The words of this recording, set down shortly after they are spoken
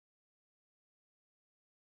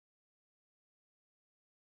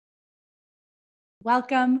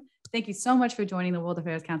Welcome. Thank you so much for joining the World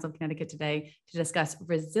Affairs Council of Connecticut today to discuss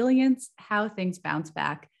resilience, how things bounce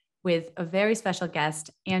back, with a very special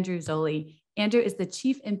guest, Andrew Zolli. Andrew is the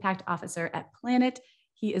Chief Impact Officer at Planet.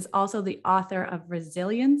 He is also the author of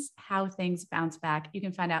Resilience, How Things Bounce Back. You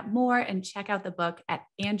can find out more and check out the book at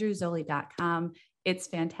andrewzolli.com. It's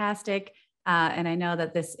fantastic. And I know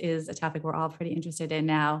that this is a topic we're all pretty interested in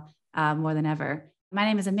now more than ever. My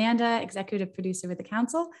name is Amanda, executive producer with the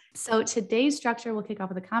council. So today's structure will kick off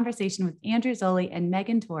with a conversation with Andrew Zolli and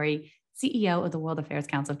Megan Torrey, CEO of the World Affairs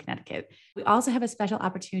Council of Connecticut. We also have a special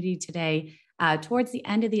opportunity today. Towards the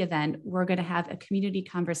end of the event, we're going to have a community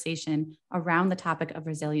conversation around the topic of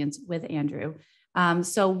resilience with Andrew.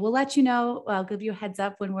 So we'll let you know, I'll give you a heads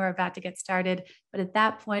up when we're about to get started. But at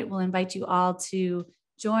that point, we'll invite you all to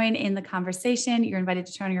join in the conversation. You're invited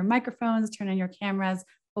to turn on your microphones, turn on your cameras.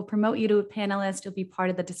 We'll promote you to a panelist. You'll be part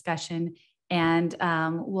of the discussion. And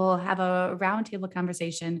we'll have a roundtable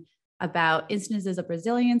conversation about instances of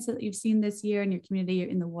resilience that you've seen this year in your community or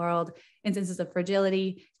in the world, instances of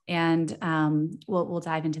fragility, and we'll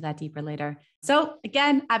dive into that deeper later. So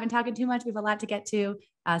again, I've been talking too much. We have a lot to get to.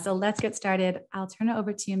 So let's get started. I'll turn it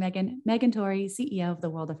over to you, Megan. Megan Torrey, CEO of the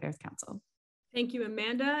World Affairs Council. Thank you,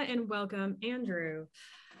 Amanda, and welcome, Andrew.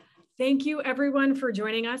 Thank you, everyone, for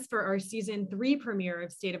joining us for our season 3 premiere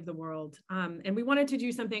of State of the World. And we wanted to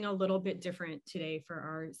do something a little bit different today for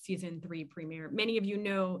our season 3 premiere. Many of you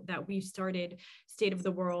know that we started State of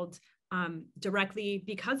the World directly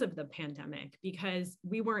because of the pandemic, because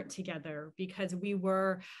we weren't together, because we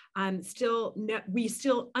were we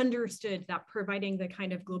still understood that providing the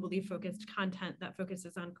kind of globally focused content that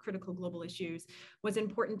focuses on critical global issues was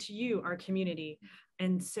important to you, our community.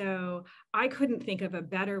 And so I couldn't think of a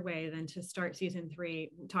better way than to start season 3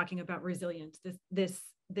 talking about resilience, this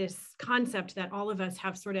concept that all of us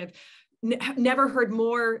have sort of never heard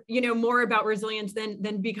more about resilience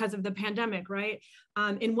than because of the pandemic, right?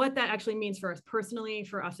 And what that actually means for us personally,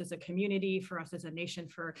 for us as a community, for us as a nation,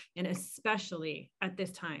 and especially at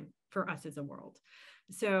this time, for us as a world.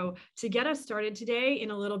 So to get us started today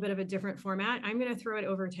in a little bit of a different format, I'm going to throw it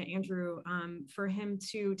over to Andrew for him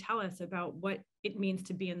to tell us about what it means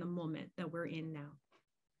to be in the moment that we're in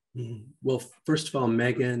now. Well, first of all,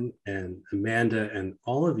 Megan and Amanda and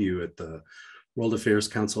all of you at the World Affairs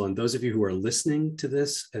Council, and those of you who are listening to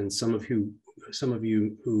this, and some of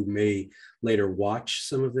you who may later watch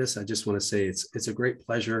some of this, I just want to say it's a great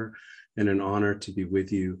pleasure and an honor to be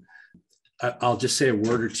with you. I'll just say a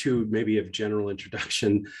word or two, maybe of general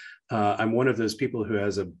introduction. I'm one of those people who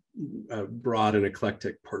has a broad and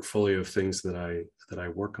eclectic portfolio of things that I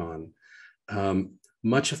work on.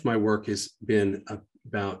 Much of my work has been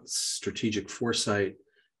about strategic foresight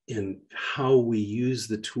in how we use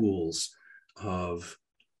the tools of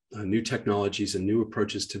new technologies and new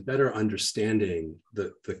approaches to better understanding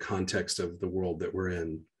the context of the world that we're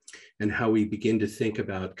in, and how we begin to think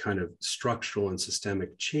about kind of structural and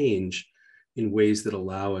systemic change in ways that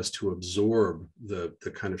allow us to absorb the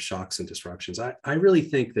kind of shocks and disruptions. I really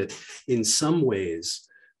think that in some ways,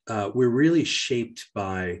 we're really shaped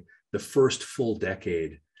by the first full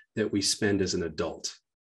decade that we spend as an adult,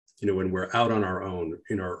 when we're out on our own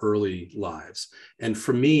in our early lives. And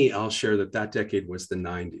for me, I'll share that decade was the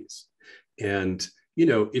 90s. And,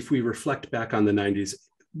 if we reflect back on the 90s,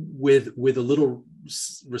 with a little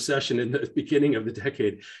recession in the beginning of the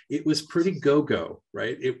decade, it was pretty go-go,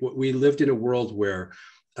 right? We lived in a world where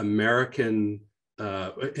an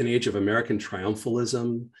age of American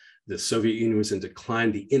triumphalism, the Soviet Union was in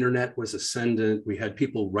decline, the internet was ascendant, we had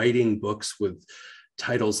people writing books with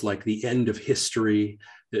titles like The End of History,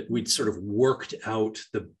 that we'd sort of worked out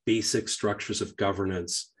the basic structures of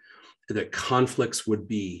governance, that conflicts would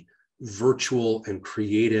be virtual and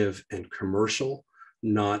creative and commercial,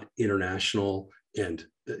 not international, and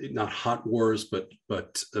not hot wars, but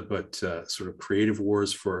sort of creative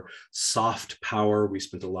wars for soft power. We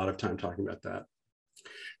spent a lot of time talking about that.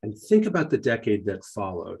 And think about the decade that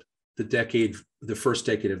followed. The first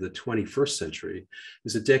decade of the 21st century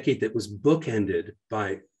is a decade that was bookended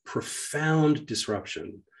by profound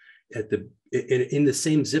disruption in the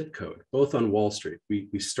same zip code, both on Wall Street.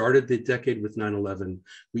 We started the decade with 9/11,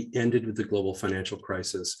 we ended with the global financial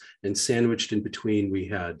crisis, and sandwiched in between we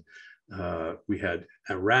had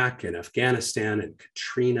Iraq and Afghanistan and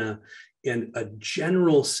Katrina, and a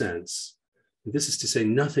general sense, this is to say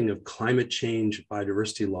nothing of climate change,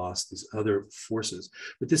 biodiversity loss, these other forces,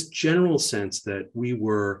 but this general sense that we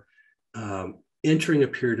were entering a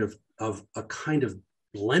period of a kind of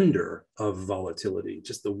blender of volatility,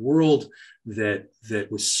 just the world that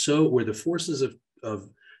was where the forces of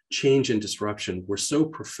change and disruption were so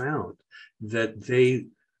profound that they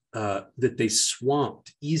that they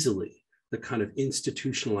swamped easily the kind of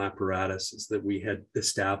institutional apparatuses that we had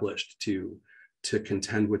established to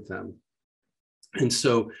contend with them. And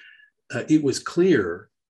so it was clear,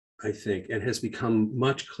 I think, and has become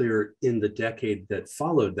much clearer in the decade that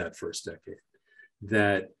followed that first decade,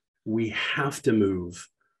 that we have to move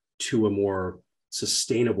to a more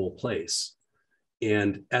sustainable place.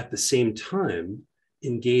 And at the same time,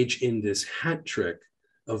 engage in this hat trick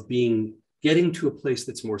of getting to a place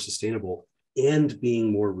that's more sustainable and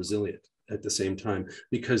being more resilient at the same time,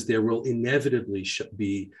 because there will inevitably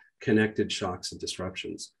be connected shocks and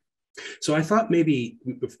disruptions. So I thought maybe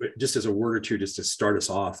just as a word or two, just to start us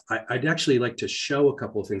off, I'd actually like to show a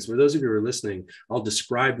couple of things. For those of you who are listening, I'll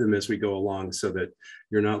describe them as we go along so that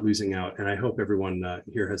you're not losing out. And I hope everyone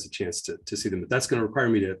here has a chance to see them. But that's going to require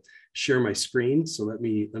me to share my screen. So let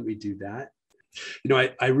me do that. You know,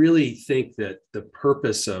 I really think that the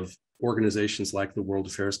purpose of organizations like the World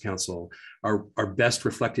Affairs Council are best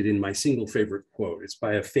reflected in my single favorite quote. It's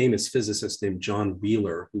by a famous physicist named John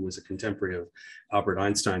Wheeler, who was a contemporary of Albert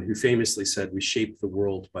Einstein, who famously said, "We shape the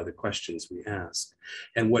world by the questions we ask."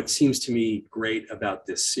 And what seems to me great about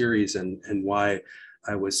this series and why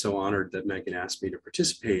I was so honored that Megan asked me to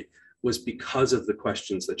participate was because of the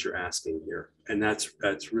questions that you're asking here. And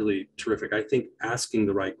that's really terrific. I think asking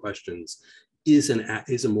the right questions is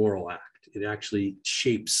a moral act. It actually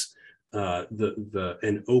shapes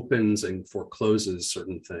and opens and forecloses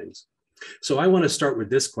certain things. So I want to start with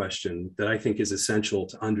this question that I think is essential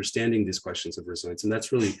to understanding these questions of resilience. And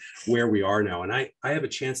that's really where we are now. And I have a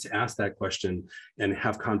chance to ask that question and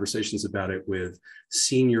have conversations about it with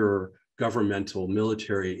senior governmental,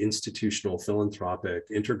 military, institutional, philanthropic,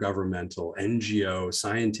 intergovernmental, NGO,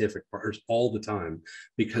 scientific partners all the time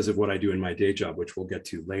because of what I do in my day job, which we'll get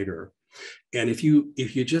to later. And if you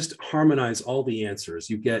just harmonize all the answers,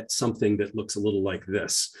 you get something that looks a little like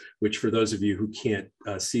this, which for those of you who can't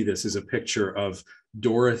see this is a picture of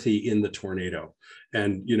Dorothy in the tornado.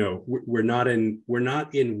 And you know, we're not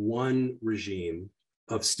in one regime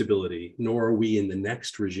of stability, nor are we in the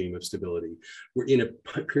next regime of stability. We're in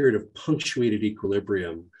a period of punctuated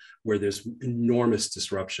equilibrium where there's enormous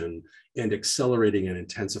disruption and accelerating and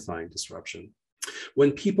intensifying disruption.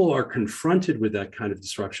 When people are confronted with that kind of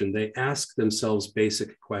disruption, they ask themselves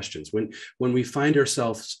basic questions. When we find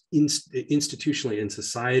ourselves institutionally and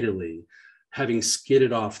societally having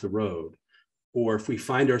skidded off the road, or if we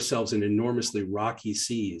find ourselves in enormously rocky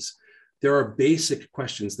seas, there are basic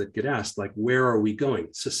questions that get asked, like, where are we going?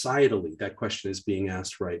 Societally, that question is being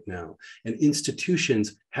asked right now. And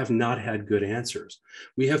institutions have not had good answers.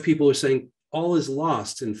 We have people who are saying, all is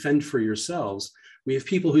lost and fend for yourselves. We have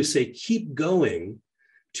people who say, keep going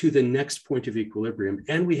to the next point of equilibrium.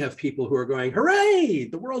 And we have people who are going, hooray,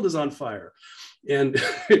 the world is on fire. And,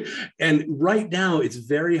 and right now, it's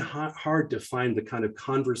very hard to find the kind of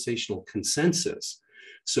conversational consensus.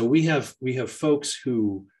 So we have folks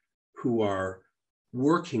who are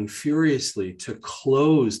working furiously to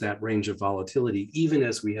close that range of volatility, even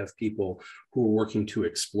as we have people who are working to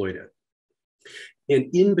exploit it. And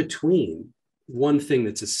in between, one thing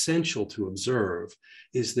that's essential to observe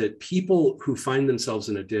is that people who find themselves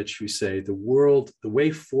in a ditch who say the way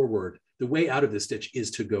forward, the way out of this ditch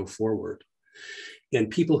is to go forward. And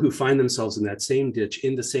people who find themselves in that same ditch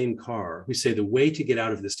in the same car who say the way to get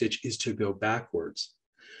out of this ditch is to go backwards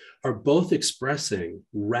are both expressing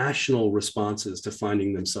rational responses to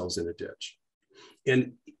finding themselves in a ditch.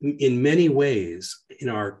 And in many ways, in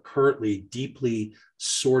our currently deeply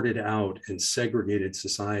sorted out and segregated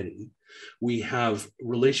society, we have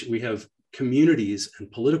communities and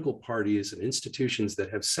political parties and institutions that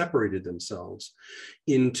have separated themselves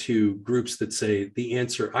into groups that say the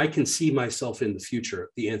answer, I can see myself in the future,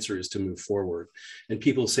 the answer is to move forward. And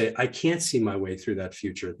people say, I can't see my way through that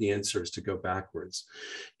future, the answer is to go backwards.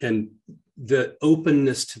 And the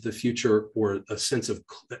openness to the future, or a sense of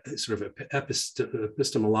sort of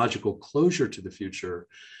epistemological closure to the future,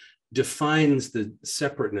 defines the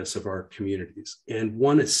separateness of our communities. And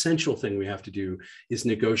one essential thing we have to do is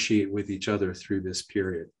negotiate with each other through this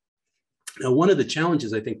period. Now, one of the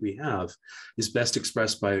challenges I think we have is best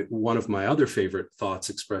expressed by one of my other favorite thoughts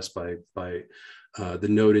expressed by the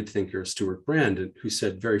noted thinker Stuart Brand, who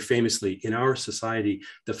said very famously, in our society,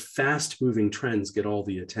 the fast-moving trends get all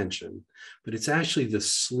the attention, but it's actually the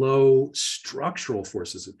slow structural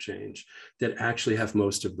forces of change that actually have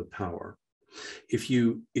most of the power. If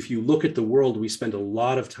you look at the world, we spend a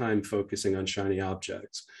lot of time focusing on shiny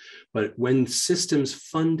objects, but when systems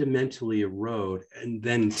fundamentally erode and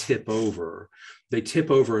then tip over, they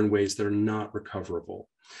tip over in ways that are not recoverable.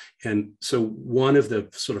 And so one of the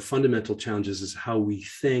sort of fundamental challenges is how we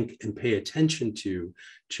think and pay attention to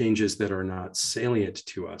changes that are not salient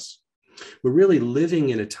to us. We're really living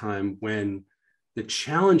in a time when the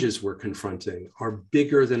challenges we're confronting are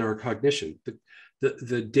bigger than our cognition.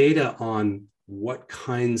 The data on what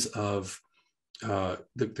kinds of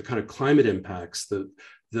the kind of climate impacts,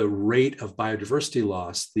 the rate of biodiversity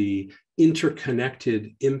loss, the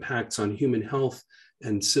interconnected impacts on human health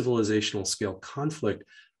and civilizational scale conflict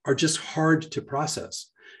are just hard to process.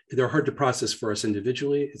 They're hard to process for us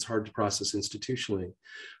individually. It's hard to process institutionally.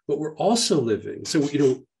 But we're also living, so,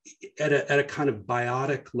 at a kind of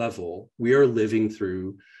biotic level, we are living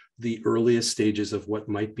through the earliest stages of what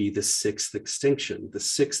might be the sixth extinction, the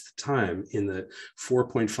sixth time in the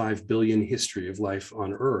 4.5 billion history of life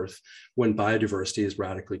on Earth when biodiversity has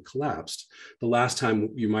radically collapsed. The last time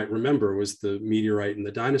you might remember was the meteorite and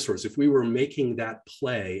the dinosaurs. If we were making that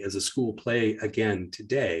play as a school play again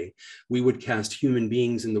today, we would cast human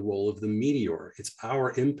beings in the role of the meteor. It's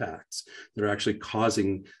our impacts that are actually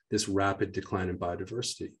causing this rapid decline in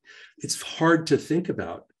biodiversity. It's hard to think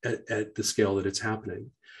about at the scale that it's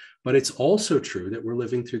happening. But it's also true that we're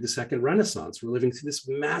living through the second Renaissance. We're living through this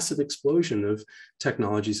massive explosion of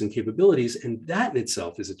technologies and capabilities, and that in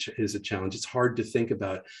itself is a challenge. It's hard to think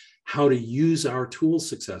about how to use our tools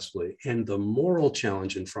successfully. And the moral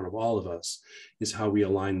challenge in front of all of us is how we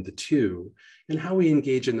align the two and how we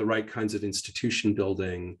engage in the right kinds of institution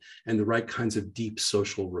building and the right kinds of deep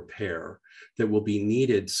social repair that will be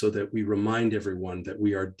needed so that we remind everyone that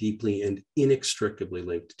we are deeply and inextricably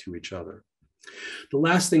linked to each other. The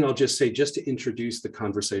last thing I'll just say, just to introduce the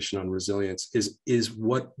conversation on resilience, is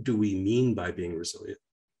what do we mean by being resilient?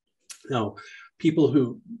 Now, people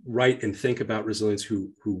who write and think about resilience,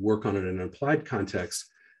 who work on it in an applied context,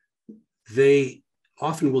 they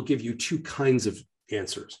often will give you two kinds of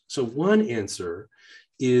answers. So one answer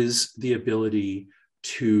is the ability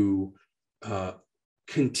to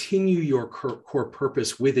continue your core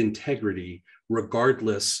purpose with integrity,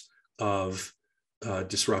 regardless of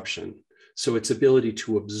disruption. So its ability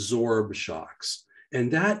to absorb shocks. And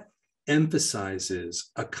that emphasizes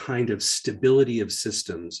a kind of stability of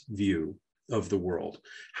systems view of the world.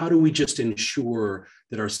 How do we just ensure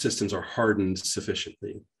that our systems are hardened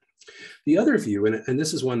sufficiently? The other view, and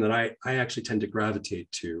this is one that I actually tend to gravitate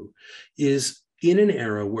to, is in an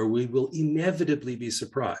era where we will inevitably be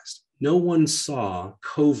surprised. No one saw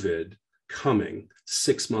COVID coming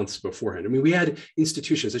 6 months beforehand. I mean, we had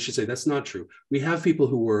institutions, I should say, that's not true. We have people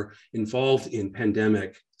who were involved in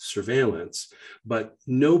pandemic surveillance, but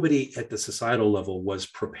nobody at the societal level was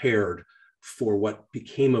prepared for what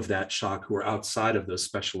became of that shock who are outside of those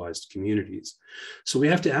specialized communities. So we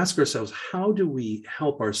have to ask ourselves, how do we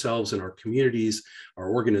help ourselves and our communities, our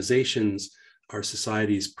organizations, our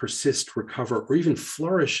societies persist, recover, or even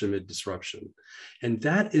flourish amid disruption? And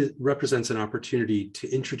that represents an opportunity to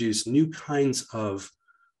introduce new kinds of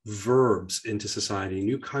verbs into society,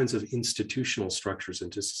 new kinds of institutional structures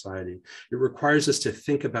into society. It requires us to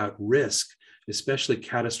think about risk, especially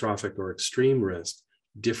catastrophic or extreme risk,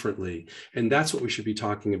 differently. And that's what we should be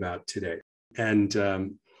talking about today. And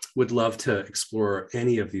would love to explore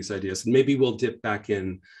any of these ideas. And maybe we'll dip back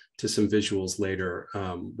in to some visuals later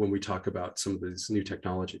when we talk about some of these new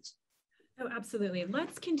technologies. Oh, absolutely.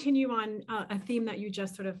 Let's continue on a theme that you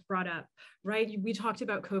just sort of brought up, right? We talked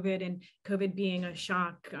about COVID and COVID being a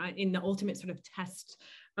shock in the ultimate sort of test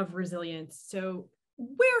of resilience. So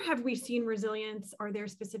where have we seen resilience? Are there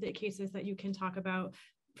specific cases that you can talk about,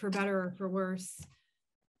 for better or for worse?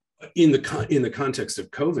 In the context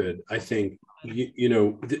of COVID, I think,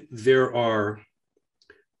 there are,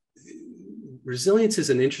 resilience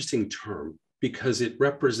is an interesting term because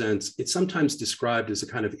it's sometimes described as a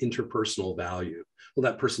kind of interpersonal value. Well,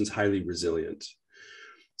 that person's highly resilient.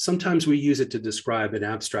 Sometimes we use it to describe an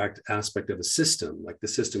abstract aspect of a system, like the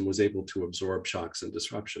system was able to absorb shocks and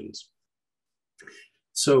disruptions.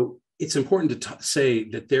 So it's important to say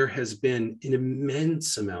that there has been an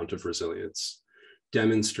immense amount of resilience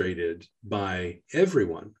demonstrated by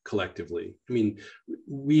everyone collectively. I mean,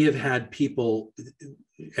 we have had people,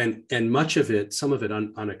 and much of it, some of it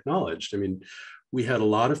unacknowledged. I mean, we had a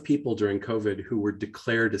lot of people during COVID who were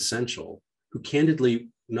declared essential, who candidly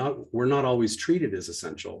were not always treated as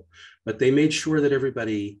essential, but they made sure that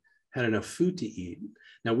everybody had enough food to eat.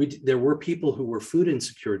 Now, there were people who were food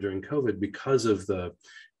insecure during COVID because of the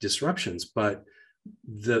disruptions, but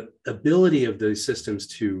the ability of those systems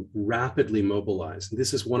to rapidly mobilize, and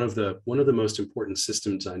this is one of the most important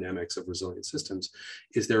system dynamics of resilient systems,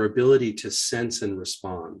 is their ability to sense and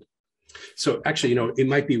respond. So actually, it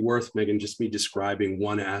might be worth, Megan, just me describing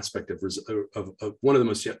one aspect of one of the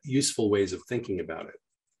most useful ways of thinking about it.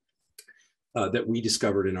 that we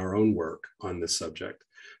discovered in our own work on this subject.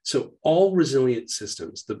 So all resilient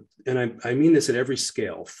systems, and I mean this at every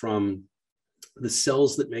scale, from the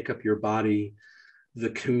cells that make up your body,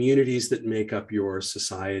 the communities that make up your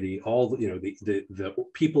society, all the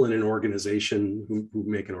people in an organization who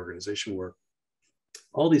make an organization work,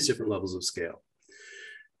 all these different levels of scale,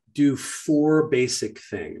 do four basic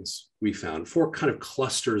things. We found four kind of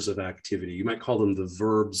clusters of activity. You might call them the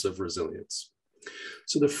verbs of resilience.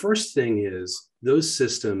 So the first thing is those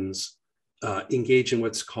systems engage in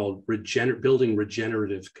what's called building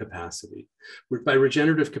regenerative capacity. By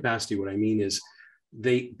regenerative capacity, what I mean is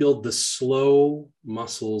they build the slow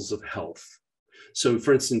muscles of health. So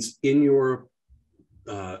for instance, in your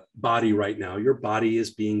body right now, your body is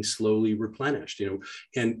being slowly replenished,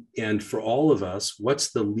 and for all of us,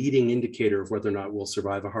 what's the leading indicator of whether or not we'll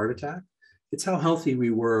survive a heart attack? It's how healthy we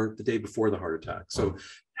were the day before the heart attack. So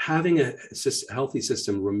having a healthy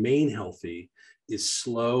system remain healthy is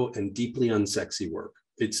slow and deeply unsexy work.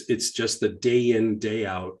 It's just the day in, day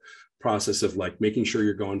out process of like making sure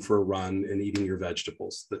you're going for a run and eating your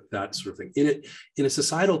vegetables, that sort of thing. In a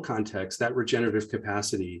societal context, that regenerative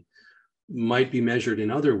capacity might be measured in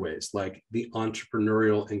other ways, like the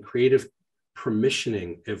entrepreneurial and creative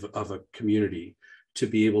permissioning of a community to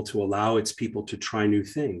be able to allow its people to try new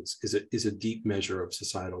things is a deep measure of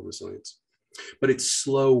societal resilience. But it's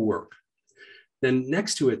slow work. Then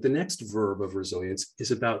next to it, the next verb of resilience is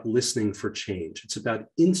about listening for change. It's about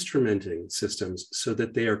instrumenting systems so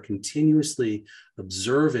that they are continuously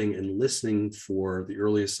observing and listening for the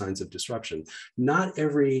earliest signs of disruption. Not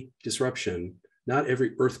every disruption, not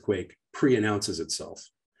every earthquake pre-announces itself,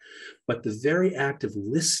 but the very act of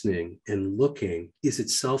listening and looking is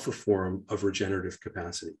itself a form of regenerative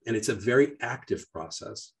capacity. And it's a very active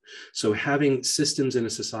process. So having systems in a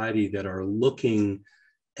society that are looking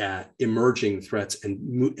at emerging threats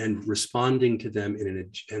and responding to them in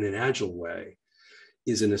an agile way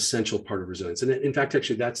is an essential part of resilience. And in fact,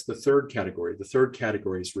 actually, that's the third category. The third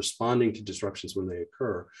category is responding to disruptions when they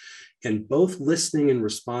occur. And both listening and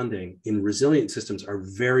responding in resilient systems are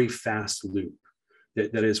very fast loop.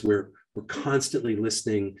 That is, we're constantly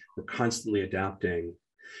listening, we're constantly adapting.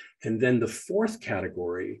 And then the fourth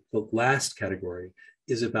category, the last category,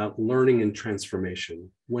 is about learning and transformation.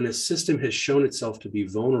 When a system has shown itself to be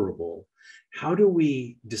vulnerable, how do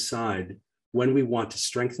we decide when we want to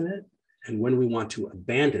strengthen it and when we want to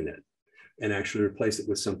abandon it and actually replace it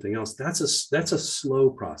with something else? That's a slow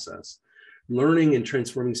process. Learning and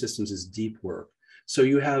transforming systems is deep work. So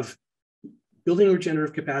you have building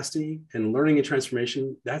regenerative capacity and learning and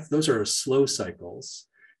transformation, those are slow cycles.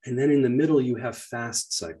 And then in the middle, you have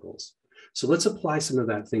fast cycles. So let's apply some of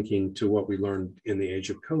that thinking to what we learned in the age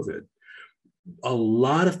of COVID. A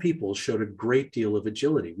lot of people showed a great deal of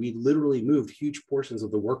agility. We literally moved huge portions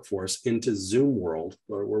of the workforce into Zoom world,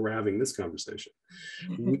 where we're having this conversation.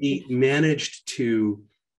 We managed to,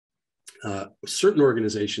 certain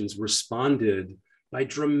organizations responded by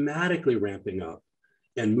dramatically ramping up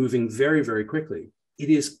and moving very, very quickly. It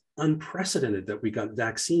is unprecedented that we got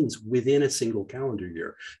vaccines within a single calendar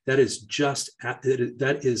year. That is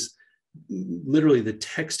literally the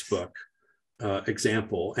textbook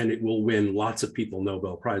example, and it will win lots of people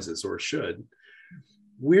Nobel Prizes, or should.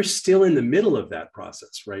 We're still in the middle of that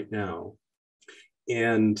process right now.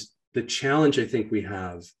 And the challenge I think we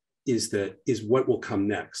have is what will come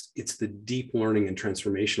next. It's the deep learning and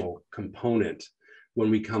transformational component when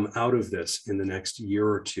we come out of this in the next year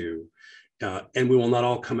or two. And we will not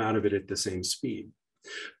all come out of it at the same speed.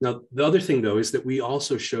 Now, the other thing, though, is that we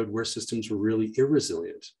also showed where systems were really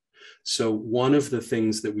irresilient. So one of the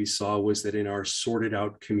things that we saw was that in our sorted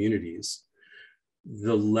out communities,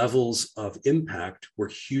 the levels of impact were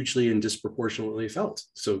hugely and disproportionately felt.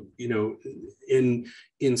 So, in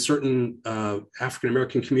certain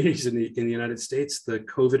African-American communities in the United States, the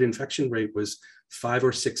COVID infection rate was 5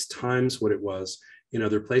 or 6 times what it was in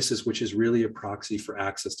other places, which is really a proxy for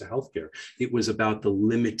access to healthcare. It was about the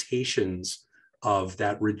limitations of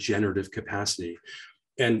that regenerative capacity.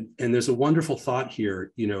 And there's a wonderful thought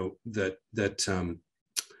here, that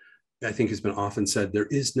I think has been often said: there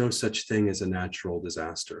is no such thing as a natural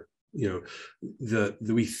disaster.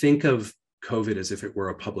 We think of COVID as if it were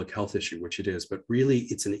a public health issue, which it is, but really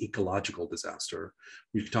it's an ecological disaster.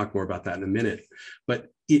 We can talk more about that in a minute, but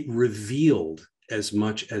it revealed as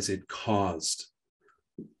much as it caused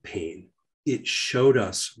pain. It showed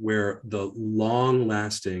us where the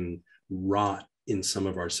long-lasting rot in some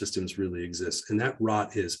of our systems really exists. And that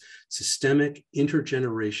rot is systemic,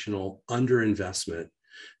 intergenerational underinvestment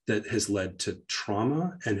that has led to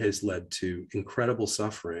trauma and has led to incredible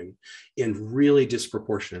suffering and really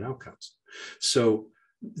disproportionate outcomes. So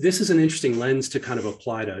this is an interesting lens to kind of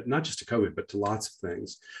apply to not just to COVID, but to lots of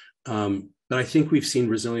things. But I think we've seen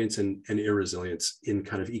resilience and irresilience in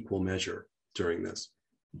kind of equal measure during this.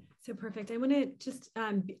 So perfect. I want to just,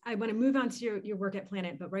 I want to move on to your work at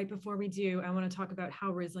Planet, but right before we do, I want to talk about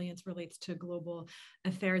how resilience relates to global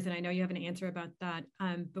affairs. And I know you have an answer about that.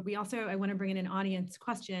 But I want to bring in an audience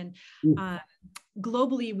question.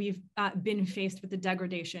 Globally, we've been faced with the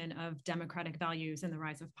degradation of democratic values and the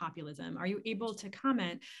rise of populism. Are you able to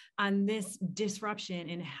comment on this disruption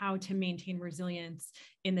in how to maintain resilience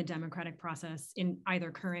in the democratic process in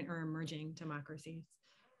either current or emerging democracies?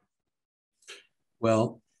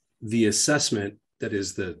 Well, the assessment that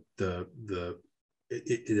is it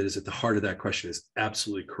is at the heart of that question is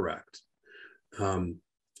absolutely correct. I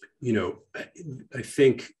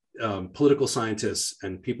think political scientists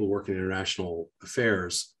and people working in international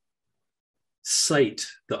affairs cite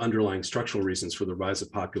the underlying structural reasons for the rise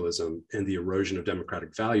of populism and the erosion of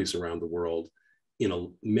democratic values around the world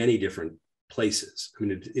in many different places. I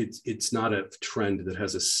mean, it's not a trend that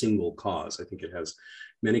has a single cause. I think it has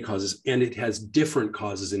many causes, and it has different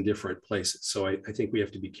causes in different places. So I think we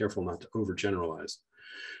have to be careful not to overgeneralize.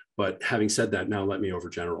 But having said that, now let me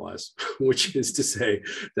overgeneralize, which is to say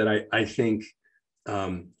that I think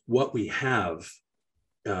what we have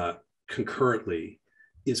concurrently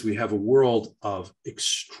is we have a world of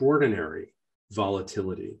extraordinary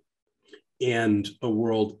volatility and a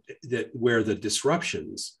world where the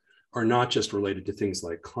disruptions are not just related to things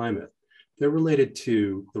like climate. They're related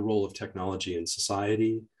to the role of technology in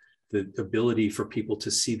society, the ability for people to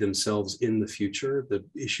see themselves in the future, the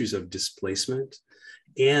issues of displacement,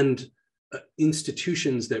 and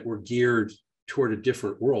institutions that were geared toward a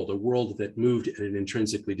different world, a world that moved at an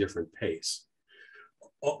intrinsically different pace.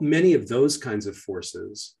 Many of those kinds of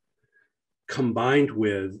forces, combined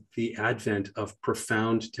with the advent of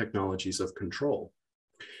profound technologies of control.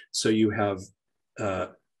 So you have a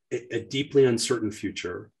deeply uncertain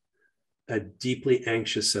future, a deeply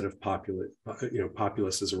anxious set of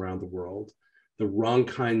populaces around the world, the wrong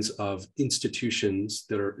kinds of institutions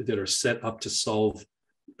that are set up to solve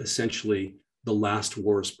essentially the last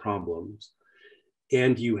war's problems.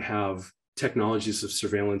 And you have technologies of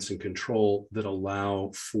surveillance and control that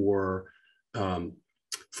allow for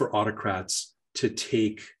autocrats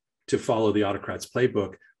to follow the autocrat's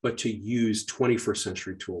playbook, but to use 21st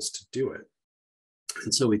century tools to do it.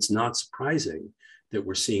 And so it's not surprising that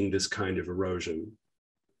we're seeing this kind of erosion.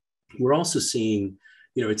 We're also seeing,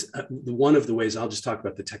 it's one of the ways, I'll just talk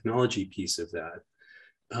about the technology piece of that.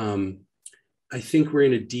 I think we're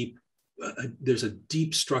in there's a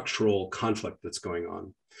deep structural conflict that's going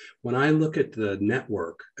on. When I look at the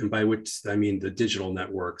network, and by which I mean the digital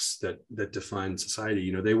networks that define society,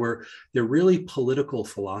 they're really political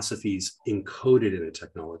philosophies encoded in a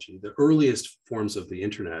technology. The earliest forms of the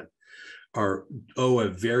internet owe a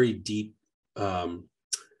very deep,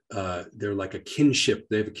 they're like a kinship.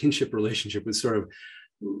 They have a kinship relationship with sort of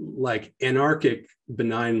like anarchic,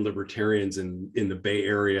 benign libertarians in the Bay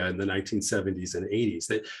Area in the 1970s and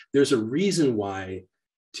 80s. There's a reason why,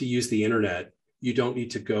 to use the internet, you don't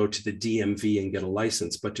need to go to the DMV and get a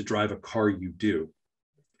license, but to drive a car, you do.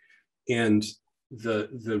 And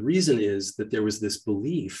the reason is that there was this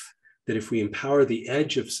belief that if we empower the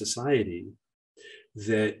edge of society,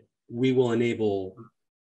 that we will enable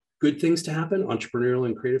good things to happen, entrepreneurial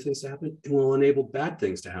and creative things to happen, and will enable bad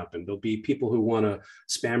things to happen. There'll be people who want to,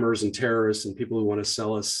 spammers and terrorists, and people who want to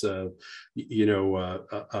sell us,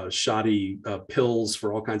 shoddy pills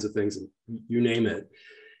for all kinds of things, and you name it.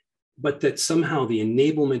 But that somehow the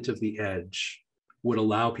enablement of the edge would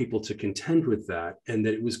allow people to contend with that, and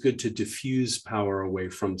that it was good to diffuse power away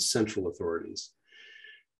from central authorities.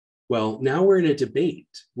 Well, now we're in a debate.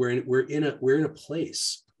 We're in a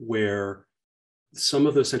place where some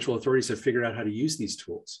of those central authorities have figured out how to use these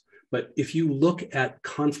tools. But if you look at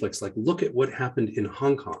conflicts, like look at what happened in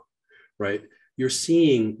Hong Kong, right? You're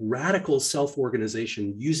seeing radical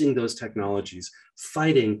self-organization using those technologies,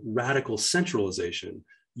 fighting radical centralization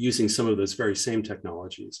using some of those very same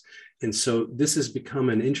technologies. And so this has become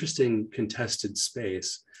an interesting contested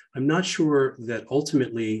space. I'm not sure that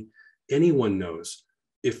ultimately anyone knows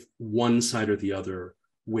if one side or the other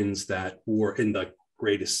wins that war in the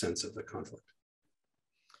greatest sense of the conflict.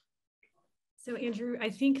 So Andrew,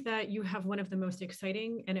 I think that you have one of the most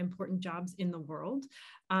exciting and important jobs in the world.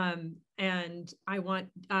 And I want,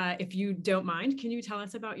 if you don't mind, can you tell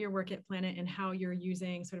us about your work at Planet and how you're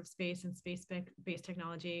using sort of space and space-based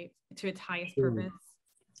technology to its highest purpose?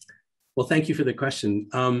 Well, thank you for the question.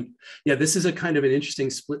 Yeah, this is a kind of an interesting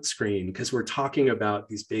split screen because we're talking about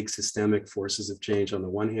these big systemic forces of change on the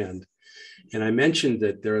one hand. And I mentioned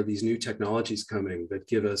that there are these new technologies coming that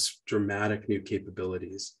give us dramatic new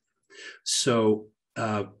capabilities. So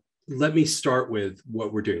let me start with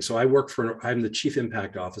what we're doing. So I'm the Chief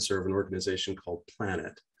Impact Officer of an organization called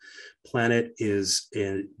Planet. Planet is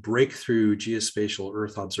a breakthrough geospatial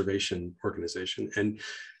Earth observation organization. And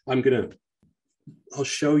I'll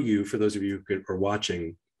show you, for those of you who are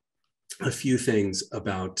watching, a few things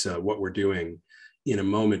about what we're doing in a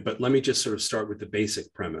moment, but let me just sort of start with the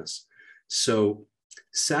basic premise. So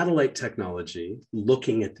satellite technology,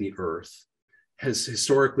 looking at the Earth, has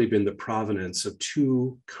historically been the provenance of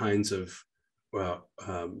two kinds of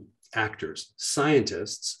actors.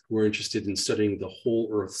 Scientists who are interested in studying the whole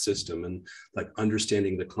Earth system and like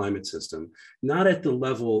understanding the climate system, not at the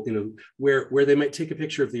level, where they might take a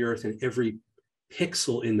picture of the Earth and every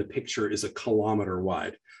pixel in the picture is a kilometer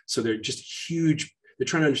wide. So they're just huge. They're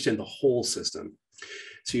trying to understand the whole system.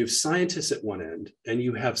 So you have scientists at one end and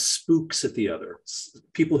you have spooks at the other,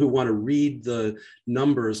 people who want to read the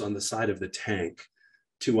numbers on the side of the tank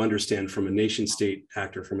to understand from a nation state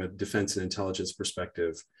actor, from a defense and intelligence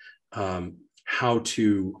perspective, how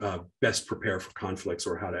to best prepare for conflicts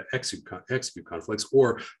or how to execute conflicts,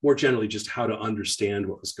 or more generally, just how to understand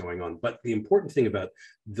what was going on. But the important thing about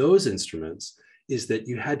those instruments is that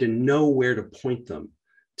you had to know where to point them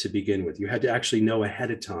to begin with. You had to actually know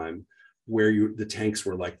ahead of time where the tanks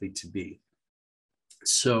were likely to be.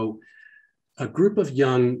 So a group of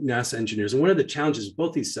young NASA engineers, and one of the challenges of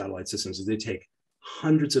both these satellite systems is they take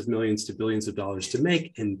hundreds of millions to billions of dollars to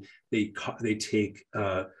make, and they take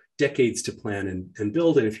decades to plan and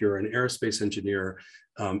build. And if you're an aerospace engineer,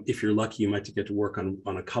 if you're lucky, you might get to work on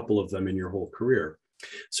a couple of them in your whole career.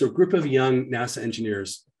 So a group of young NASA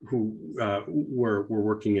engineers who were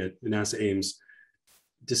working at NASA Ames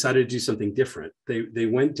decided to do something different. They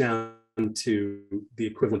went down to the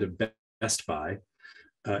equivalent of Best Buy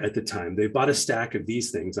at the time. They bought a stack of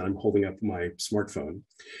these things. I'm holding up my smartphone.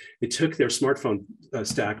 They took their smartphone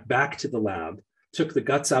stack back to the lab, took the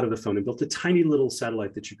guts out of the phone and built a tiny little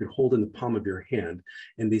satellite that you could hold in the palm of your hand.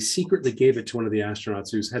 And they secretly gave it to one of the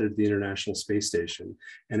astronauts who's headed to the International Space Station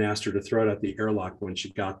and asked her to throw it out the airlock when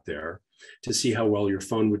she got there to see how well your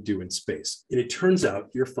phone would do in space. And it turns out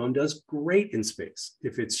your phone does great in space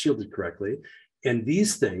if it's shielded correctly. And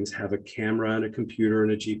these things have a camera and a computer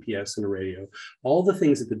and a GPS and a radio, all the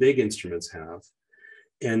things that the big instruments have.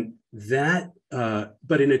 And that,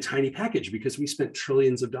 but in a tiny package, because we spent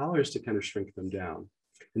trillions of dollars to kind of shrink them down.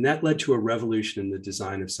 And that led to a revolution in the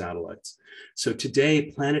design of satellites. So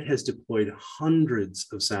today, Planet has deployed hundreds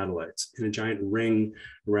of satellites in a giant ring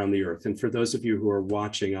around the Earth. And for those of you who are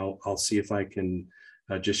watching, I'll see if I can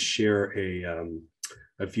just share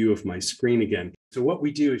a view of my screen again. So what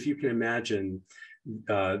we do, if you can imagine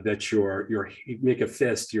that you make a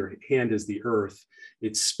fist, your hand is the Earth,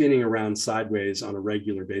 it's spinning around sideways on a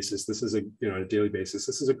regular basis. This is on a daily basis.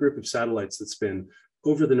 This is a group of satellites that spin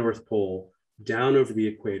over the North Pole, down over the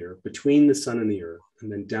equator, between the sun and the Earth,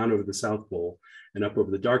 and then down over the South Pole and up over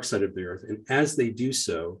the dark side of the Earth. And as they do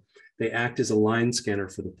so, they act as a line scanner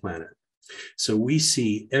for the planet. So we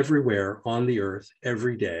see everywhere on the Earth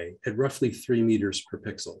every day at roughly 3 meters per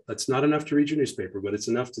pixel. That's not enough to read your newspaper, but it's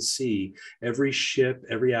enough to see every ship,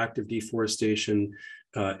 every act of deforestation,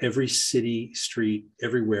 every city, street,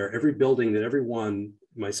 everywhere, every building that everyone,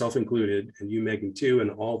 myself included, and you, Megan, too,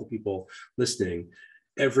 and all the people listening,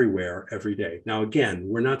 everywhere, every day. Now, again,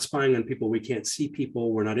 we're not spying on people. We can't see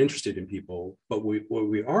people. We're not interested in people. But what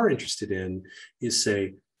we are interested in is,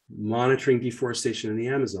 say, monitoring deforestation in the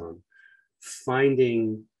Amazon,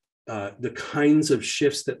 finding the kinds of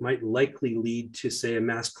shifts that might likely lead to, say, a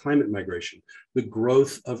mass climate migration, the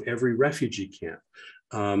growth of every refugee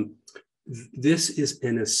camp. This is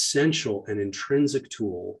an essential and intrinsic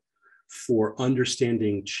tool for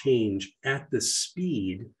understanding change at the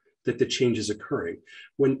speed that the change is occurring.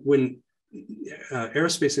 When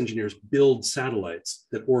aerospace engineers build satellites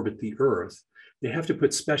that orbit the Earth, they have to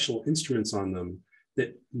put special instruments on them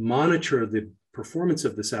that monitor the performance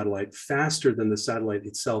of the satellite faster than the satellite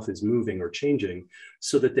itself is moving or changing,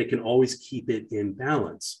 so that they can always keep it in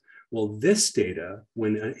balance. Well, this data,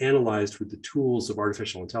 when analyzed with the tools of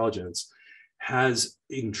artificial intelligence, has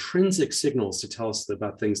intrinsic signals to tell us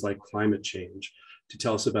about things like climate change, to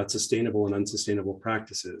tell us about sustainable and unsustainable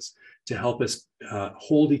practices, to help us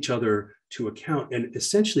hold each other to account, and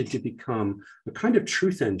essentially to become a kind of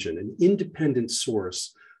truth engine, an independent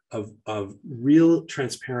source of real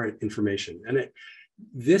transparent information. And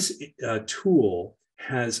this tool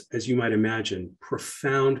has, as you might imagine,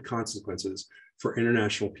 profound consequences for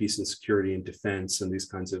international peace and security and defense and these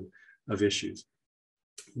kinds of issues.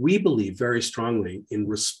 We believe very strongly in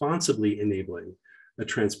responsibly enabling a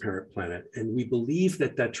transparent planet. And we believe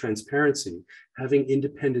that that transparency, having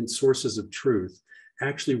independent sources of truth,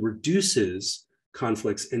 actually reduces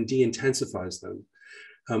conflicts and de-intensifies them.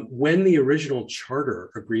 When the original charter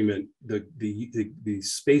agreement, the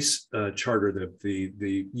space charter,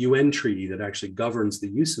 the UN treaty that actually governs the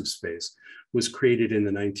use of space was created in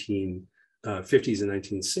the 1950s and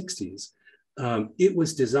 1960s, it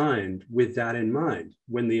was designed with that in mind.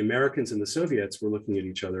 When the Americans and the Soviets were looking at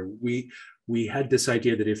each other, we had this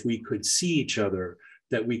idea that if we could see each other,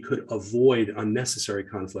 that we could avoid unnecessary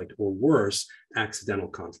conflict, or worse, accidental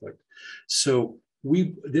conflict. So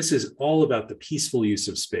this is all about the peaceful use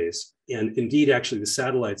of space. And indeed, actually, the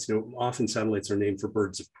satellites, often satellites are named for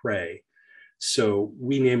birds of prey. So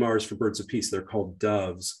we name ours for birds of peace. They're called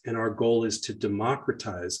doves. And our goal is to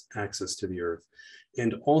democratize access to the Earth.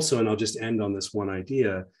 And also, and I'll just end on this one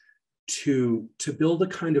idea, to build a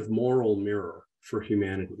kind of moral mirror for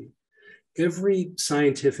humanity. Every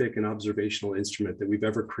scientific and observational instrument that we've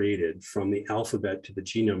ever created, from the alphabet to the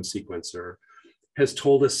genome sequencer, has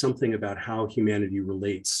told us something about how humanity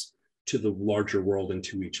relates to the larger world and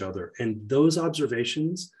to each other. And those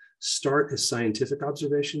observations start as scientific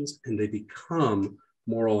observations, and they become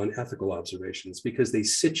moral and ethical observations because they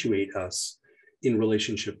situate us in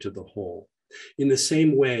relationship to the whole. In the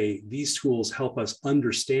same way, these tools help us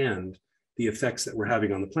understand the effects that we're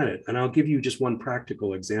having on the planet. And I'll give you just one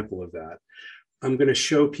practical example of that. I'm going to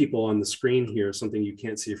show people on the screen here something you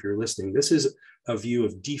can't see if you're listening. This is a view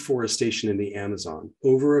of deforestation in the Amazon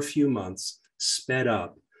over a few months, sped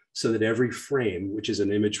up so that every frame, which is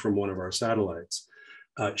an image from one of our satellites,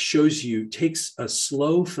 takes a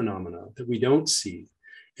slow phenomena that we don't see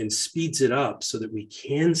and speeds it up so that we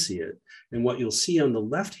can see it. And what you'll see on the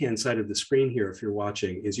left-hand side of the screen here, if you're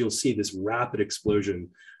watching, is you'll see this rapid explosion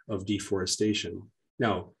of deforestation.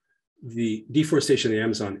 Now, the deforestation in the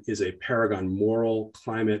Amazon is a paragon moral,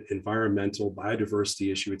 climate, environmental,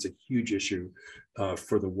 biodiversity issue. It's a huge issue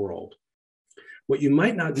for the world. What you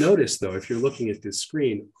might not notice, though, if you're looking at this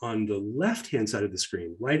screen, on the left-hand side of the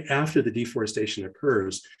screen, right after the deforestation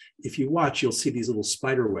occurs, if you watch, you'll see these little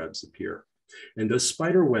spider webs appear. And those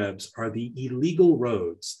spider webs are the illegal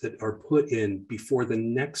roads that are put in before the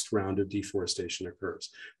next round of deforestation occurs.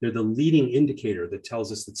 They're the leading indicator that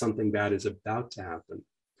tells us that something bad is about to happen.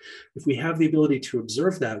 If we have the ability to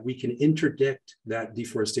observe that, we can interdict that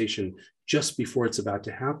deforestation just before it's about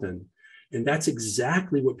to happen. And that's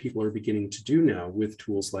exactly what people are beginning to do now with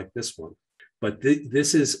tools like this one. But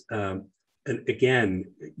this is, and again,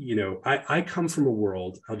 I come from a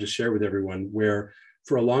world, I'll just share with everyone, where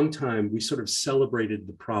for a long time, we sort of celebrated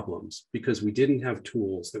the problems because we didn't have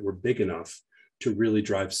tools that were big enough to really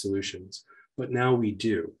drive solutions. But now we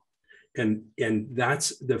do. And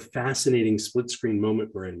that's the fascinating split screen moment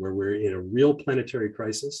we're in, where we're in a real planetary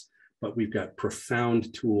crisis, but we've got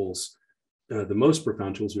profound tools, the most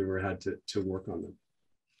profound tools we've ever had to work on them.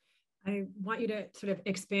 I want you to sort of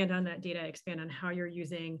expand on that data, expand on how you're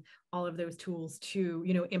using all of those tools to,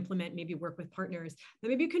 implement, maybe work with partners. But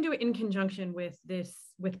maybe you can do it in conjunction with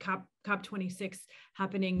COP26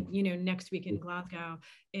 happening, next week in Glasgow,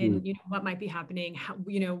 and what might be happening, how,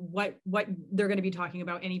 what they're going to be talking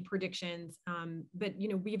about, any predictions, but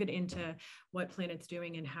weave it into what Planet's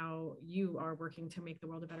doing and how you are working to make the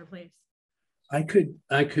world a better place. I could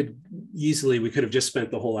easily, we could have just spent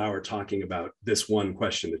the whole hour talking about this one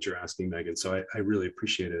question that you're asking, Megan. So I really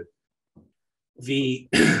appreciate it.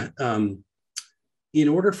 In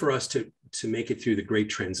order for us to make it through the great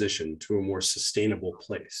transition to a more sustainable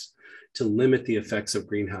place, to limit the effects of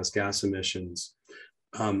greenhouse gas emissions,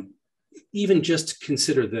 even just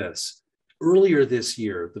consider this. Earlier this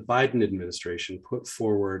year, the Biden administration put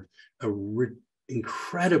forward an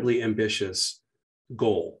incredibly ambitious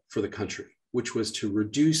goal for the country, which was to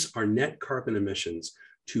reduce our net carbon emissions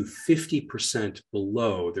to 50%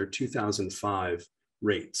 below their 2005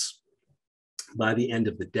 rates by the end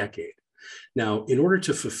of the decade. Now, in order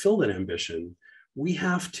to fulfill that ambition, we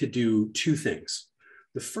have to do two things.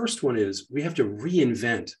 The first one is we have to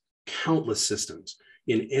reinvent countless systems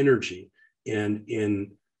in energy and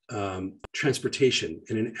in transportation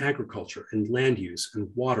and in agriculture and land use and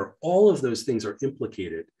water. All of those things are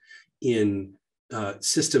implicated in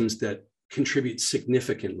systems that contribute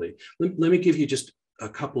significantly. Let me give you just a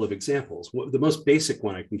couple of examples. The most basic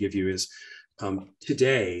one I can give you is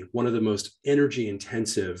today, one of the most energy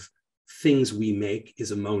intensive things we make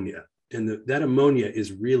is ammonia. And that ammonia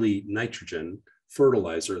is really nitrogen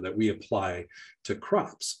fertilizer that we apply to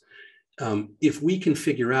crops. if we can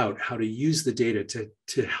figure out how to use the data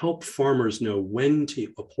to help farmers know when to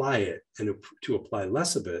apply it and to apply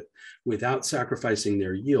less of it without sacrificing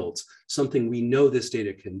their yields, something we know this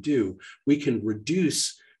data can do, we can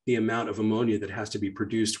reduce the amount of ammonia that has to be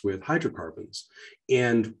produced with hydrocarbons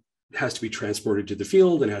and has to be transported to the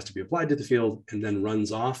field and has to be applied to the field and then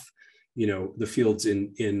runs off, the fields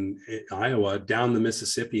in Iowa down the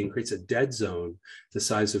Mississippi and creates a dead zone the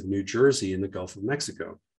size of New Jersey in the Gulf of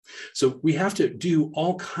Mexico. So we have to do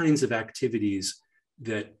all kinds of activities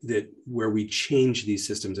that where we change these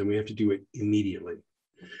systems, and we have to do it immediately.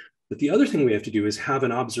 But the other thing we have to do is have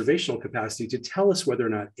an observational capacity to tell us whether or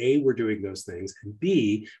not A, we're doing those things, and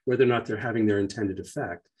B, whether or not they're having their intended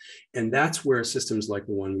effect. And that's where systems like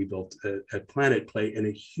the one we built at Planet play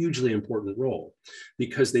a hugely important role,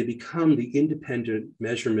 because they become the independent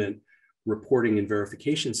measurement, reporting, and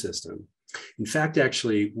verification system. In fact,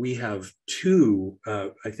 actually, we have two,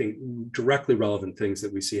 I think, directly relevant things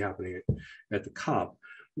that we see happening at the COP.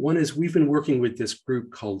 One is we've been working with this group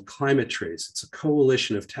called Climate Trace. It's a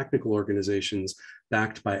coalition of technical organizations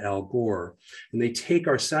backed by Al Gore. And they take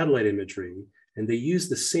our satellite imagery and they use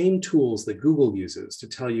the same tools that Google uses to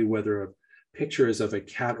tell you whether a picture is of a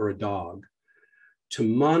cat or a dog, to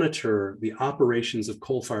monitor the operations of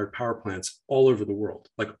coal-fired power plants all over the world,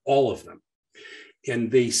 like all of them. And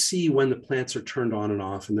they see when the plants are turned on and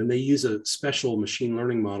off. And then they use a special machine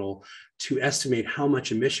learning model to estimate how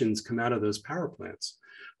much emissions come out of those power plants.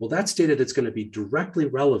 Well, that's data that's going to be directly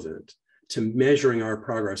relevant to measuring our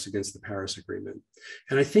progress against the Paris Agreement.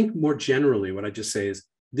 And I think more generally, what I just say is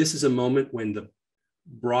this is a moment when the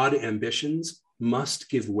broad ambitions must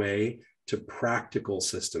give way to practical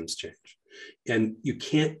systems change. And you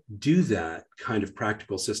can't do that kind of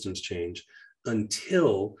practical systems change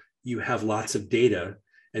until you have lots of data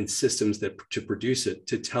and systems to produce it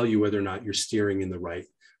to tell you whether or not you're steering in the right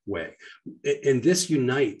way. And this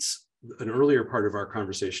unites an earlier part of our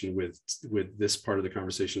conversation with this part of the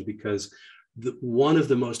conversation, because one of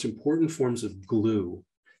the most important forms of glue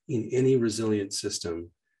in any resilient system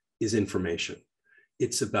is information.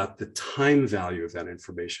 It's about the time value of that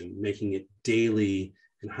information, making it daily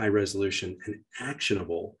and high resolution and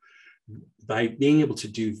actionable. By being able to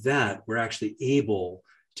do that, we're actually able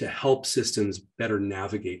to help systems better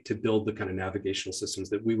navigate, to build the kind of navigational systems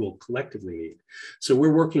that we will collectively need. So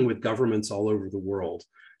we're working with governments all over the world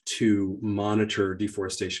to monitor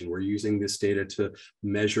deforestation. We're using this data to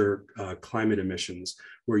measure climate emissions.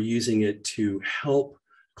 We're using it to help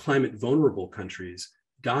climate vulnerable countries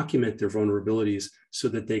document their vulnerabilities so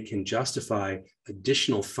that they can justify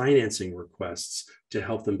additional financing requests to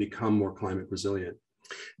help them become more climate resilient.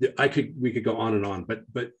 We could go on and on, but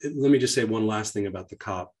let me just say one last thing about the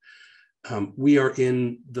COP. We are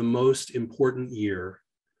in the most important year,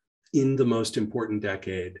 in the most important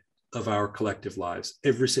decade of our collective lives.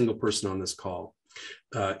 Every single person on this call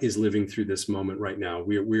is living through this moment right now.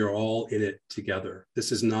 We are all in it together.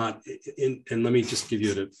 This is not, and let me just give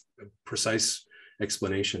you a precise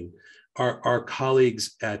explanation. Our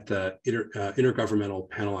colleagues at the Intergovernmental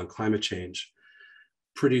Panel on Climate Change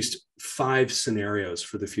produced 5 scenarios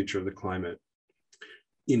for the future of the climate.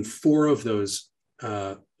 In 4 of those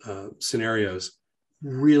scenarios,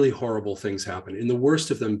 really horrible things happen. In the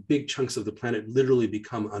worst of them, big chunks of the planet literally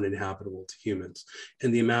become uninhabitable to humans.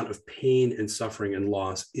 And the amount of pain and suffering and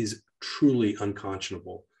loss is truly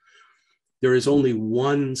unconscionable. There is only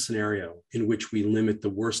one scenario in which we limit the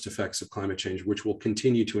worst effects of climate change, which will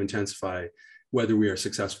continue to intensify whether we are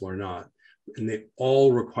successful or not. And they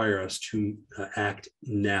all require us to act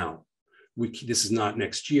now. This is not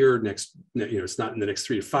next year, it's not in the next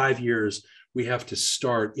 3 to 5 years. We have to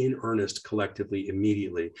start in earnest collectively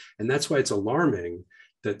immediately. And that's why it's alarming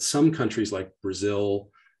that some countries like Brazil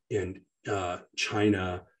and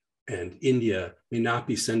China and India may not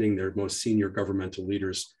be sending their most senior governmental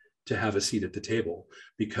leaders to have a seat at the table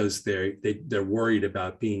because they're worried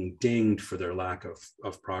about being dinged for their lack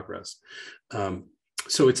of progress.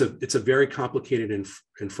 So it's a very complicated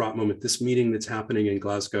and fraught moment. This meeting that's happening in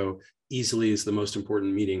Glasgow easily is the most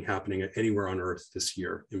important meeting happening anywhere on Earth this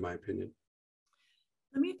year, in my opinion.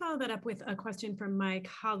 Let me follow that up with a question from my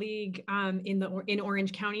colleague in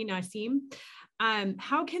Orange County, Nasim.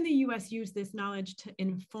 How can the U.S. use this knowledge to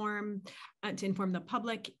inform the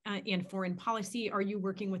public and foreign policy? Are you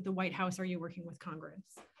working with the White House? Are you working with Congress?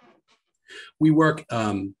 We work.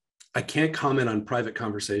 I can't comment on private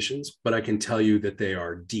conversations, but I can tell you that they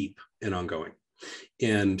are deep and ongoing.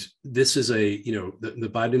 And this is the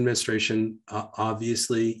Biden administration.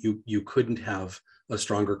 Obviously, you couldn't have a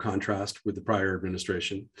stronger contrast with the prior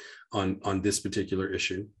administration on this particular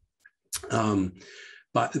issue.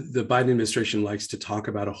 but the Biden administration likes to talk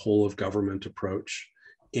about a whole of government approach,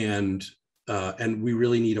 and we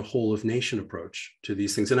really need a whole of nation approach to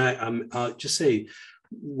these things. And I'll just say,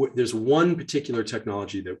 there's one particular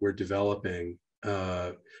technology that we're developing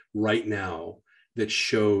right now that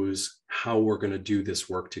shows how we're going to do this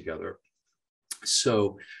work together.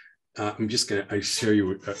 So I'm just going to show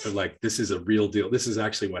you, like, this is a real deal. This is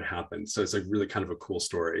actually what happened. So it's a really kind of a cool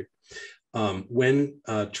story. When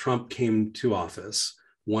Trump came to office,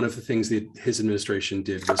 one of the things that his administration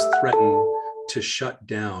did was threaten to shut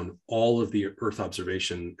down all of the Earth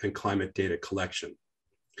observation and climate data collection.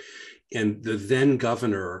 And the then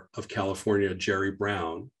governor of California, Jerry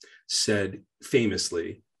Brown, said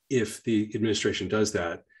famously, if the administration does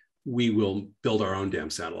that, we will build our own damn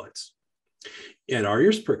satellites. And our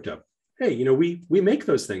ears perked up. Hey, you know, we make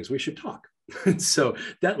those things, we should talk. So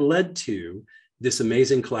that led to this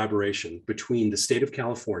amazing collaboration between the state of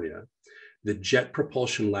California, the Jet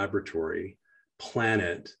Propulsion Laboratory,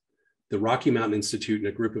 Planet, the Rocky Mountain Institute, and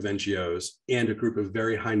a group of NGOs, and a group of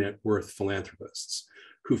very high net worth philanthropists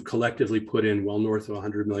who've collectively put in well north of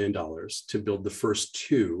 $100 million to build the first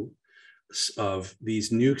two of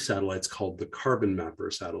these new satellites called the Carbon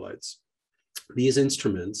Mapper satellites. These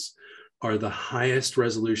instruments are the highest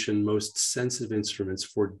resolution, most sensitive instruments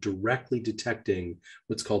for directly detecting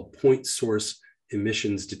what's called point source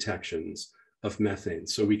emissions detections of methane.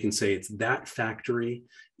 So we can say it's that factory,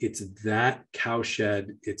 it's that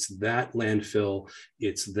cowshed, it's that landfill,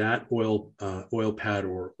 it's that oil pad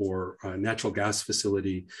or natural gas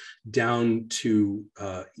facility, down to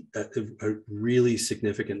a really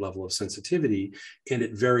significant level of sensitivity and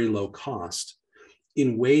at very low cost,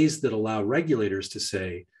 in ways that allow regulators to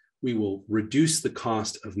say, we will reduce the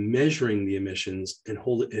cost of measuring the emissions and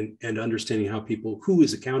hold it and understanding who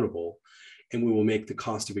is accountable. And we will make the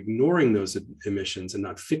cost of ignoring those emissions and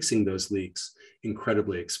not fixing those leaks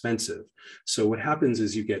incredibly expensive. So what happens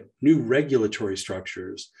is you get new regulatory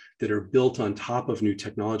structures that are built on top of new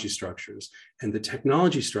technology structures. And the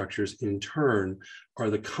technology structures in turn are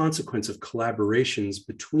the consequence of collaborations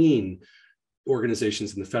between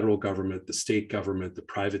organizations in the federal government, the state government, the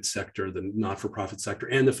private sector, the not-for-profit sector,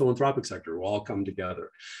 and the philanthropic sector will all come together.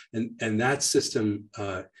 And that system,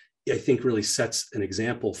 I think, really sets an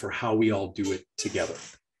example for how we all do it together.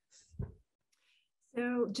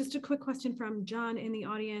 So just a quick question from John in the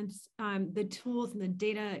audience. The tools and the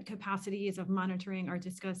data capacities of monitoring are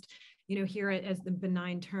discussed, here as the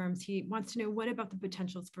benign terms. He wants to know, what about the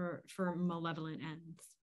potentials for malevolent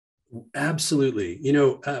ends? Absolutely.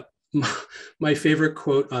 My favorite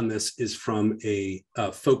quote on this is from a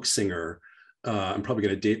folk singer. I'm probably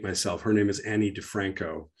going to date myself. Her name is Annie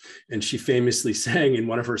DeFranco. And she famously sang in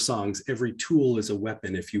one of her songs, "Every tool is a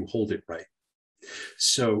weapon if you hold it right."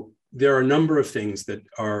 So there are a number of things that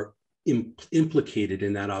are implicated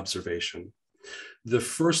in that observation. The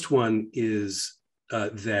first one is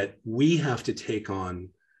that we have to take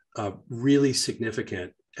on a really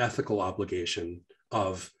significant ethical obligation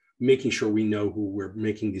of making sure we know who we're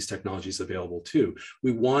making these technologies available to.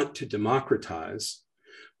 We want to democratize,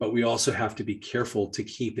 but we also have to be careful to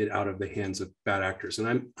keep it out of the hands of bad actors.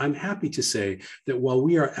 And I'm happy to say that while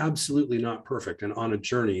we are absolutely not perfect and on a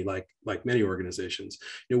journey like many organizations,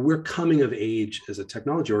 we're coming of age as a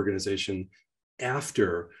technology organization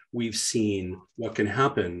after we've seen what can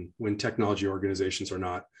happen when technology organizations are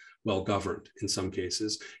not well governed in some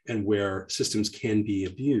cases, and where systems can be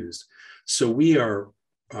abused. So we are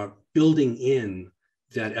building in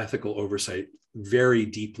that ethical oversight very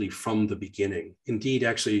deeply from the beginning. Indeed,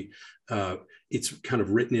 actually, it's kind of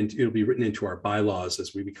it'll be written into our bylaws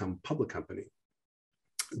as we become a public company.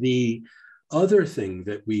 The other thing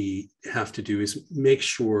that we have to do is make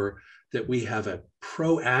sure that we have a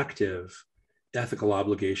proactive ethical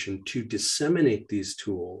obligation to disseminate these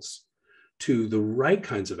tools to the right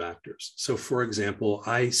kinds of actors. So for example,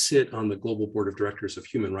 I sit on the global board of directors of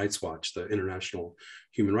Human Rights Watch, the international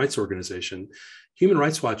human rights organization. Human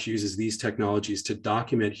Rights Watch uses these technologies to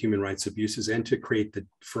document human rights abuses and to create the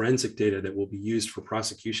forensic data that will be used for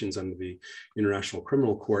prosecutions under the International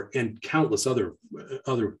Criminal Court, and countless other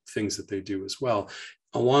things that they do as well,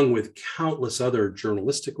 along with countless other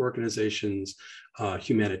journalistic organizations,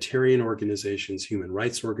 humanitarian organizations, human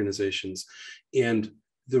rights organizations. And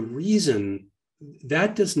the reason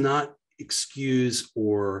that does not excuse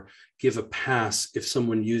or give a pass if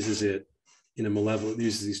someone uses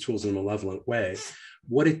these tools in a malevolent way.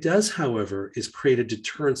 What it does, however, is create a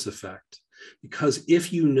deterrence effect, because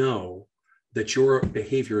if you know that your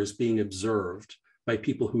behavior is being observed by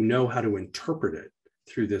people who know how to interpret it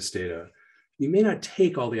through this data, you may not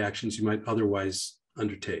take all the actions you might otherwise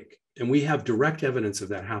undertake. And we have direct evidence of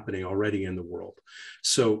that happening already in the world.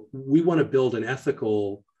 So we want to build an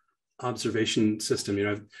ethical observation system. You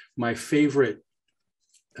know, my favorite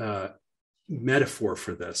metaphor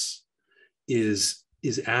for this is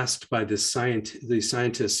asked by the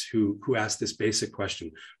scientists who ask this basic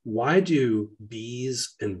question: why do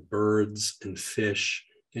bees and birds and fish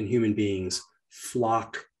and human beings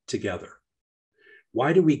flock together?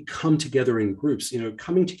 Why do we come together in groups? You know,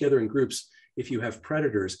 coming together in groups, if you have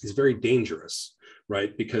predators, is very dangerous,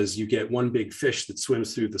 right? Because you get one big fish that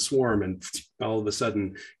swims through the swarm and all of a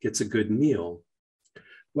sudden gets a good meal.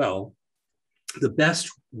 Well, the best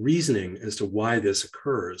reasoning as to why this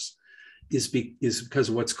occurs is because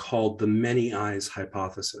of what's called the many eyes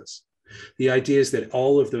hypothesis. The idea is that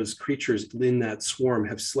all of those creatures in that swarm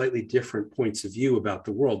have slightly different points of view about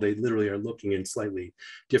the world. They literally are looking in slightly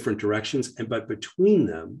different directions, but between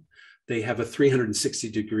them, they have a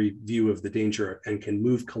 360-degree view of the danger and can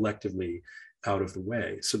move collectively out of the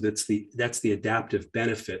way. So that's the adaptive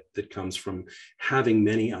benefit that comes from having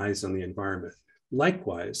many eyes on the environment.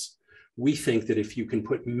 Likewise, we think that if you can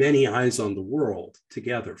put many eyes on the world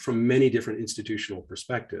together from many different institutional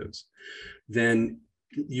perspectives, then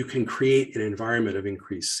you can create an environment of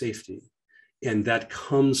increased safety. And that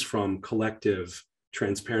comes from collective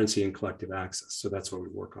transparency and collective access. So that's what we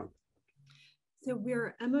work on. So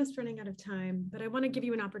we're almost running out of time, but I want to give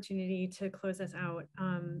you an opportunity to close us out.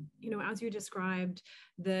 You know, as you described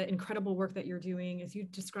the incredible work that you're doing, as you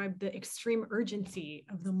described the extreme urgency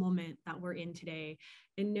of the moment that we're in today,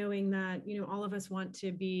 and knowing that, you know, all of us want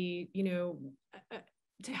to be, you know,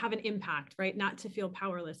 to have an impact, right? Not to feel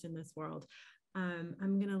powerless in this world. I'm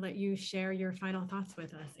going to let you share your final thoughts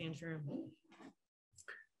with us, Andrew.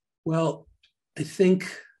 Well, I think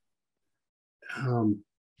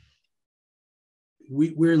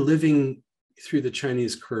we're living through the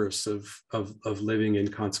Chinese curse of living in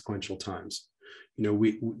consequential times. You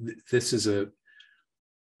know, this is a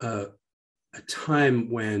time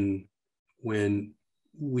when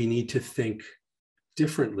we need to think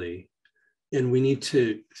differently, and we need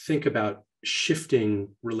to think about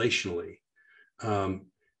shifting relationally.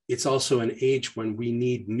 It's also an age when we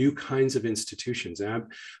need new kinds of institutions. And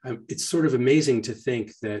it's sort of amazing to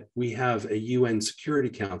think that we have a UN Security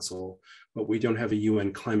Council, but we don't have a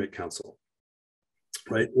UN Climate Council,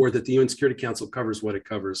 right? Or that the UN Security Council covers what it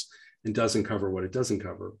covers and doesn't cover what it doesn't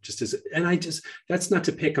cover. That's not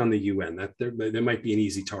to pick on the UN, that there might be an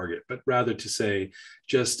easy target, but rather to say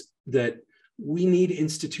just that we need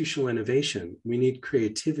institutional innovation. We need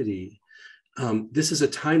creativity. This is a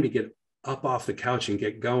time to get up off the couch and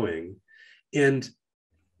get going. And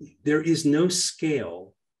there is no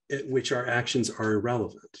scale at which our actions are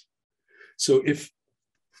irrelevant. So if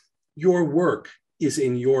your work is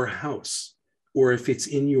in your house, or if it's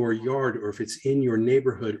in your yard, or if it's in your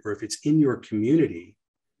neighborhood, or if it's in your community,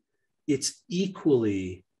 it's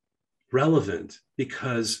equally relevant,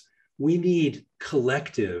 because we need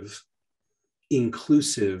collective,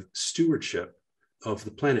 inclusive stewardship of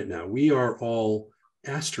the planet now. We are all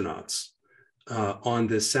astronauts on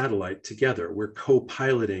this satellite together. We're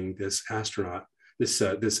co-piloting this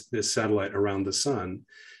satellite around the sun.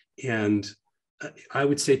 And I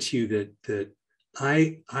would say to you that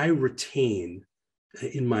I retain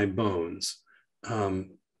in my bones, I'm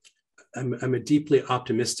a deeply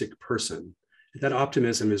optimistic person. That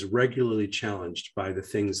optimism is regularly challenged by the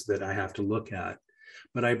things that I have to look at.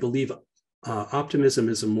 But I believe optimism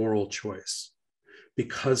is a moral choice,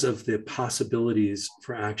 because of the possibilities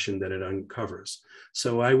for action that it uncovers.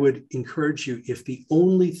 So I would encourage you, if the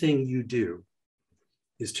only thing you do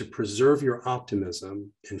is to preserve your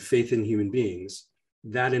optimism and faith in human beings,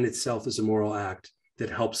 that in itself is a moral act that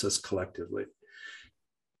helps us collectively.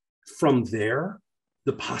 From there,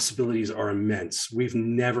 the possibilities are immense. We've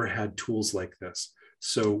never had tools like this.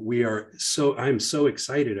 So I'm so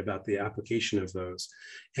excited about the application of those.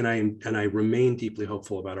 And I remain deeply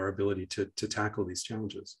hopeful about our ability to tackle these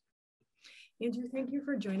challenges. Andrew, thank you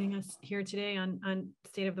for joining us here today on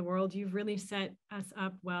State of the World. You've really set us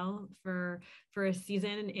up well for a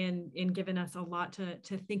season and given us a lot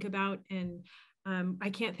to think about. And I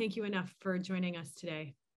can't thank you enough for joining us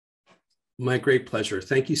today. My great pleasure.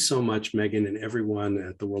 Thank you so much, Megan, and everyone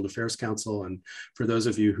at the World Affairs Council. And for those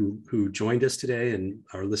of you who joined us today and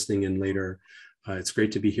are listening in later, it's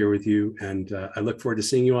great to be here with you. And I look forward to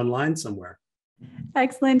seeing you online somewhere.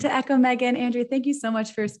 Excellent. To echo Megan, Andrew, thank you so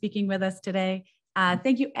much for speaking with us today.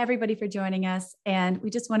 Thank you, everybody, for joining us. And we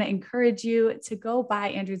just want to encourage you to go buy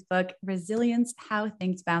Andrew's book, Resilience: How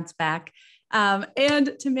Things Bounce Back.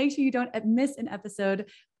 And to make sure you don't miss an episode,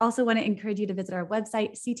 also want to encourage you to visit our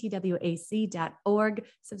website, ctwac.org,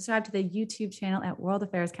 subscribe to the YouTube channel at World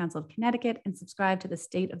Affairs Council of Connecticut, and subscribe to the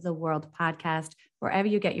State of the World podcast, wherever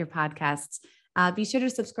you get your podcasts. Be sure to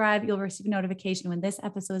subscribe. You'll receive a notification when this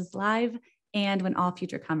episode is live and when all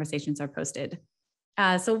future conversations are posted.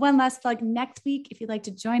 So one last plug, next week, if you'd like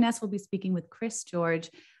to join us, we'll be speaking with Chris George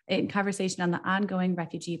in conversation on the ongoing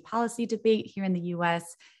refugee policy debate here in the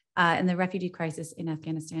US and the refugee crisis in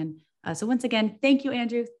Afghanistan. So once again, thank you,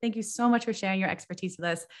 Andrew. Thank you so much for sharing your expertise with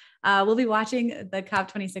us. We'll be watching the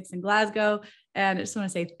COP26 in Glasgow. And I just want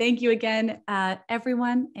to say thank you again,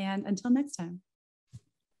 everyone. And until next time.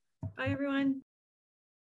 Bye, everyone.